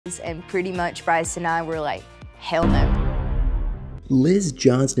And pretty much Bryce and I were like, hell no. Liz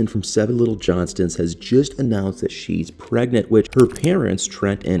Johnston from Seven Little Johnstons has just announced that she's pregnant, which her parents,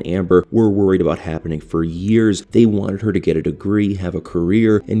 Trent and Amber, were worried about happening for years. They wanted her to get a degree, have a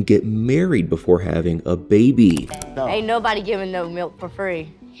career, and get married before having a baby. No. Ain't nobody giving no milk for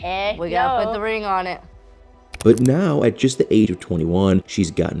free. We gotta put the ring on it. But now, at just the age of 21,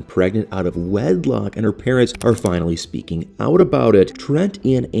 she's gotten pregnant out of wedlock, and her parents are finally speaking out about it. Trent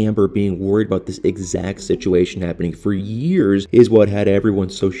and Amber being worried about this exact situation happening for years is what had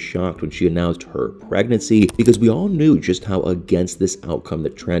everyone so shocked when she announced her pregnancy, because we all knew just how against this outcome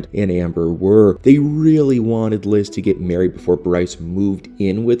that Trent and Amber were. They really wanted Liz to get married before Bryce moved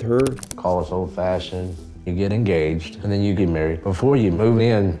in with her. Call us old-fashioned. You get engaged, and then you get married. Before you move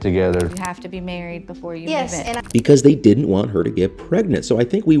in together. You have to be married before you move in. Because they didn't want her to get pregnant. So I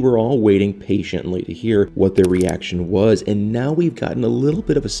think we were all waiting patiently to hear what their reaction was. And now we've gotten a little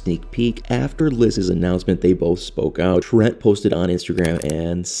bit of a sneak peek. After Liz's announcement, they both spoke out. Trent posted on Instagram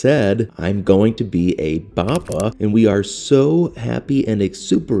and said, "I'm going to be a papa." And we are so happy and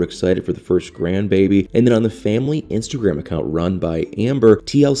super excited for the first grandbaby. And then on the family Instagram account run by Amber,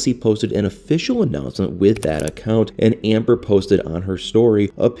 TLC posted an official announcement with that account, and Amber posted on her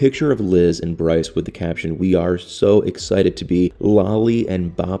story a picture of Liz and Bryce with the caption, "We are so excited to be Lolly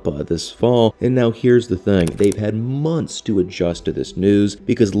and Bappa this fall." And now here's the thing, they've had months to adjust to this news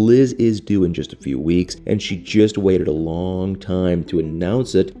because Liz is due in just a few weeks, and she just waited a long time to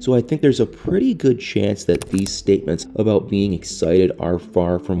announce it. So I think there's a pretty good chance that these statements about being excited are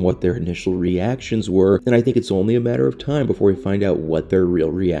far from what their initial reactions were, and I think it's only a matter of time before we find out what their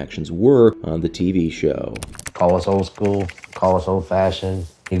real reactions were on the TV show. Call us old school, call us old fashioned.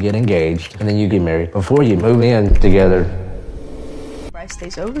 You get engaged, and then you get married. Before you move in together. Bryce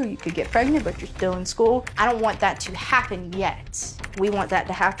stays over, you could get pregnant, but you're still in school. I don't want that to happen yet. We want that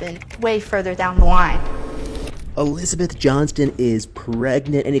to happen way further down the line. Elizabeth Johnston is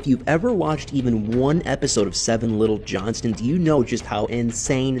pregnant, and if you've ever watched even one episode of Seven Little Johnstons, you know just how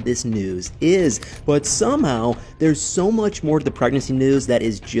insane this news is. But somehow, there's so much more to the pregnancy news that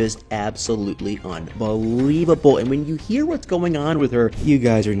is just absolutely unbelievable. And when you hear what's going on with her, you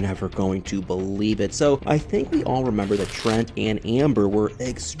guys are never going to believe it. So I think we all remember that Trent and Amber were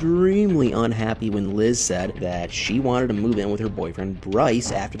extremely unhappy when Liz said that she wanted to move in with her boyfriend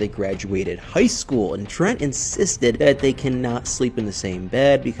Bryce after they graduated high school, and Trent insisted that they cannot sleep in the same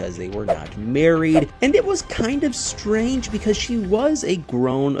bed because they were not married. And it was kind of strange because she was a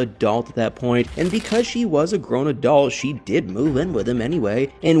grown adult at that point, and because she was a grown adult, she did move in with him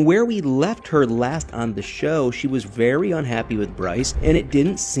anyway. And where we left her last on the show, she was very unhappy with Bryce, and it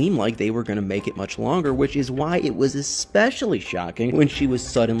didn't seem like they were going to make it much longer, which is why it was especially shocking when she was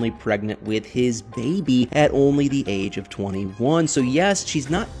suddenly pregnant with his baby at only the age of 21. So yes, she's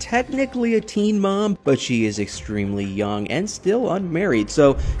not technically a teen mom, but she is extremely young and still unmarried,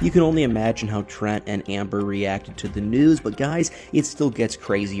 so you can only imagine how Trent and Amber reacted to the news. But guys, it still gets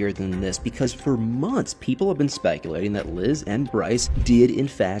crazier than this, because for months people have been speculating that Liz and Bryce did in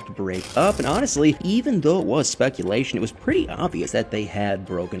fact break up, and honestly, even though it was speculation, it was pretty obvious that they had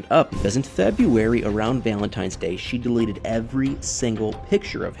broken up, because in February around Valentine's Day she deleted every single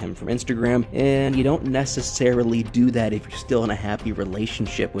picture of him from Instagram, and you don't necessarily do that if you're still in a happy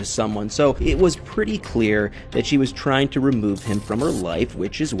relationship with someone. So it was pretty clear that she was trying to remove him from her life,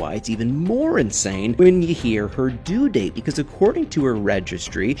 which is why it's even more insane when you hear her due date, because according to her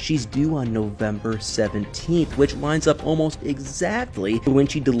registry, she's due on November 17th, which lines up almost exactly when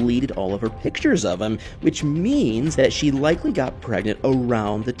she deleted all of her pictures of him, which means that she likely got pregnant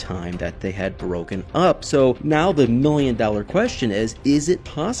around the time that they had broken up. So now the million-dollar question is it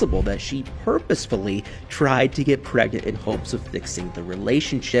possible that she purposefully tried to get pregnant in hopes of fixing the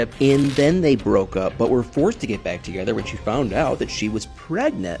relationship, and then they broke up, but were forced to get back together when she found out that she was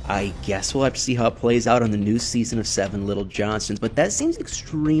pregnant? I guess we'll have to see how it plays out on the new season of Seven Little Johnstons, but that seems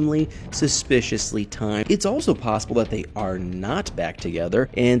extremely suspiciously timed. It's also possible that they are not back together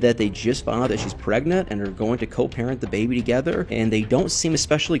and that they just found out that she's pregnant and are going to co-parent the baby together, and they don't seem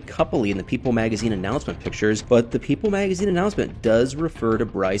especially coupley in the People magazine announcement pictures, but the People magazine announcement does refer to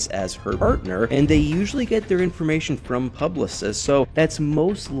Bryce as her partner, and they usually get their information from publicists, so that's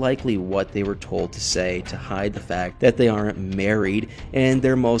most likely what they were told to say to hide the fact that they aren't married, and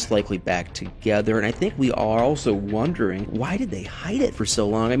they're most likely back together. And I think we are also wondering, why did they hide it for so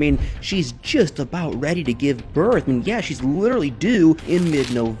long? I mean, she's just about ready to give birth. I mean, yeah, she's literally due in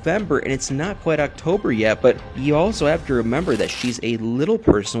mid-November, and it's not quite October yet, but you also have to remember that she's a little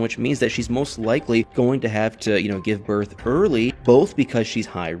person, which means that she's most likely going to have to, give birth early, both because she's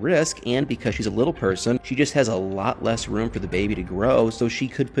high risk and because she's a little person. She just has a lot less room for the baby to grow, so she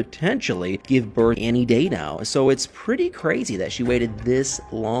could potentially give birth any day now. So it's pretty crazy that she waited this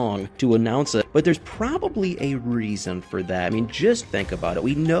long to announce it, but there's probably a reason for that. I mean, just think about it.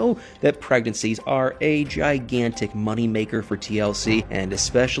 We know that pregnancies are a gigantic moneymaker for TLC, and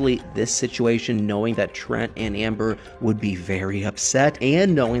especially this situation, knowing that Trent and Amber would be very upset,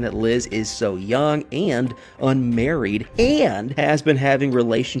 and knowing that Liz is so young and unmarried and has been having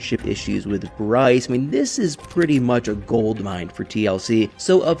relationship issues with Bryce. I mean, this is pretty much a gold mine for TLC,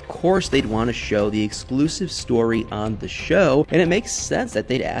 so of course they'd want to show the exclusive story on the show, and it makes sense that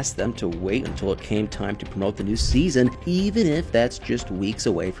they'd ask them to wait until it came time to promote the new season, even if that's just weeks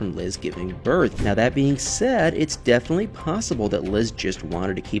away from Liz giving birth. Now, that being said, it's definitely possible that Liz just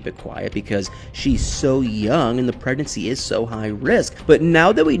wanted to keep it quiet because she's so young and the pregnancy is so high risk. But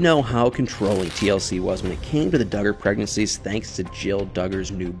now that we know how controlling TLC was when it came to the Duggar pregnancies, thanks to Jill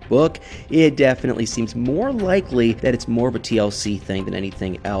Duggar's new book, it definitely seems more likely that it's more of a TLC thing than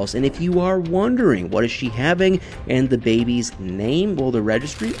anything else. And if you are wondering what is she having and the baby's name, well, the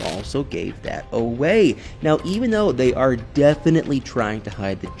registry also gave that away. Now, even though they are definitely trying to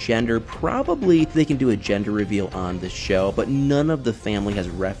hide the gender, probably they can do a gender reveal on the show, but none of the family has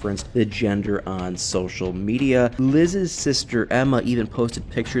referenced the gender on social media. Liz's sister Emma even posted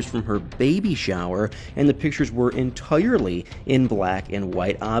pictures from her baby shower, and the pictures were entirely in black and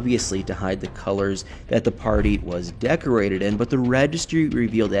white, obviously to hide the colors that the party was decorated in, but the registry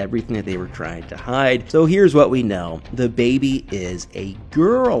revealed everything that they were trying to hide. So here's what we know. The baby is a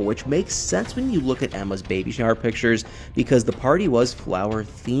girl, which makes sense when you look at Emma's baby shower pictures, because the party was flower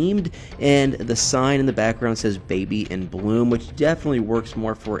themed, and the sign in the background says baby in bloom, which definitely works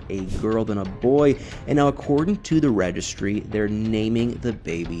more for a girl than a boy. And now, according to the registry, they're naming the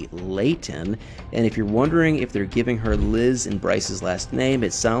baby Layton, and if you're wondering if they're giving her Liz and Bryce's last name,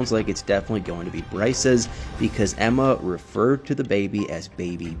 it sounds like it's definitely going to be Bryce's, because Emma referred to the baby as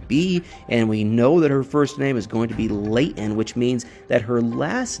baby B, and we know that her first name is going to be Layton, which means that her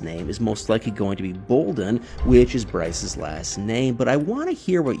last name is most likely going to be Bolden, which is Bryce's last name. But I want to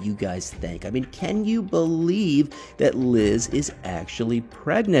hear what you guys think. I mean, can you believe that Liz is actually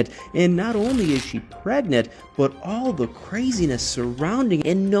pregnant? And not only is she pregnant, but all the craziness surrounding,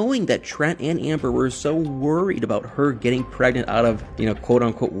 and knowing that Trent and Amber were so worried about her getting pregnant out of,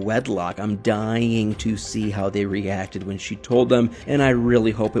 quote-unquote wedlock. I'm dying to see how they reacted when she told them, and I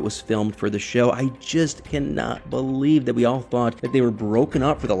really hope it was filmed for the show. I just cannot believe that we all thought that they were broken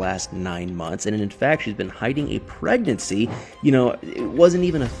up for the last 9 months, and in fact, she's been hiding a pregnancy. It wasn't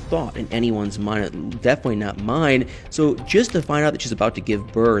even a thought in anyone's mind, definitely not mine. So just to find out that she's about to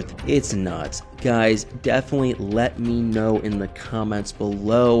give birth, it's nuts. Guys, definitely let me know in the comments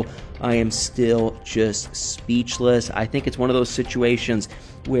below. I am still just speechless. I think it's one of those situations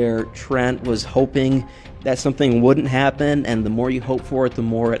where Trent was hoping that something wouldn't happen, and the more you hope for it, the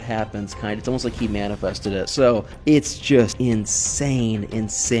more it happens, kind of. It's almost like he manifested it. So it's just insane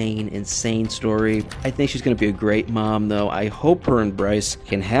story. I think she's going to be a great mom, though. I hope her and Bryce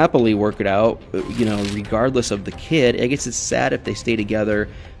can happily work it out, regardless of the kid. I guess it's sad if they stay together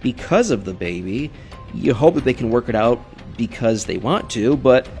because of the baby. You hope that they can work it out because they want to,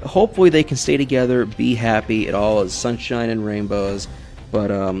 but hopefully they can stay together, be happy. It all is sunshine and rainbows.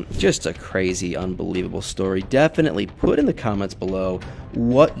 But just a crazy, unbelievable story. Definitely put in the comments below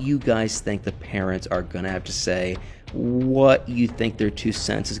what you guys think the parents are going to have to say, what you think their 2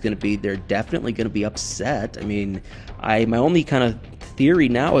 cents is going to be. They're definitely going to be upset. I mean, my only kind of theory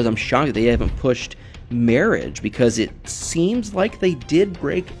now is I'm shocked that they haven't pushed marriage, because it seems like they did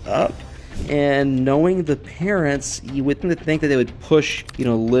break up. And knowing the parents, you would think that they would push,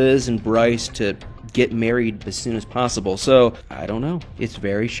 Liz and Bryce to get married as soon as possible. So I don't know. It's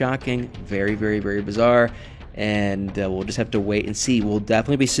very shocking, very bizarre, and we'll just have to wait and see. We'll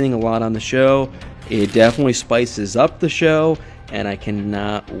definitely be seeing a lot on the show. It definitely spices up the show, and I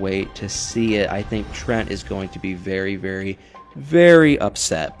cannot wait to see it. I think Trent is going to be very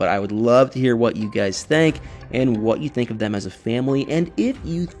upset, but I would love to hear what you guys think. and what you think of them as a family, and if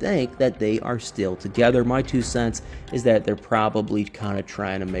you think that they are still together. My 2 cents is that they're probably kind of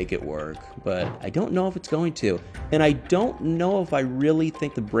trying to make it work, but I don't know if it's going to. And I don't know if I really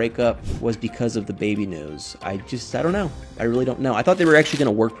think the breakup was because of the baby news. I don't know. I really don't know. I thought they were actually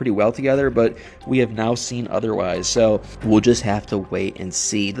going to work pretty well together, but we have now seen otherwise. So we'll just have to wait and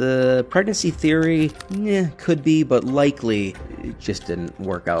see. The pregnancy theory, could be, but likely it just didn't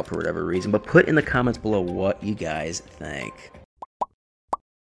work out for whatever reason. But put in the comments below what you guys think.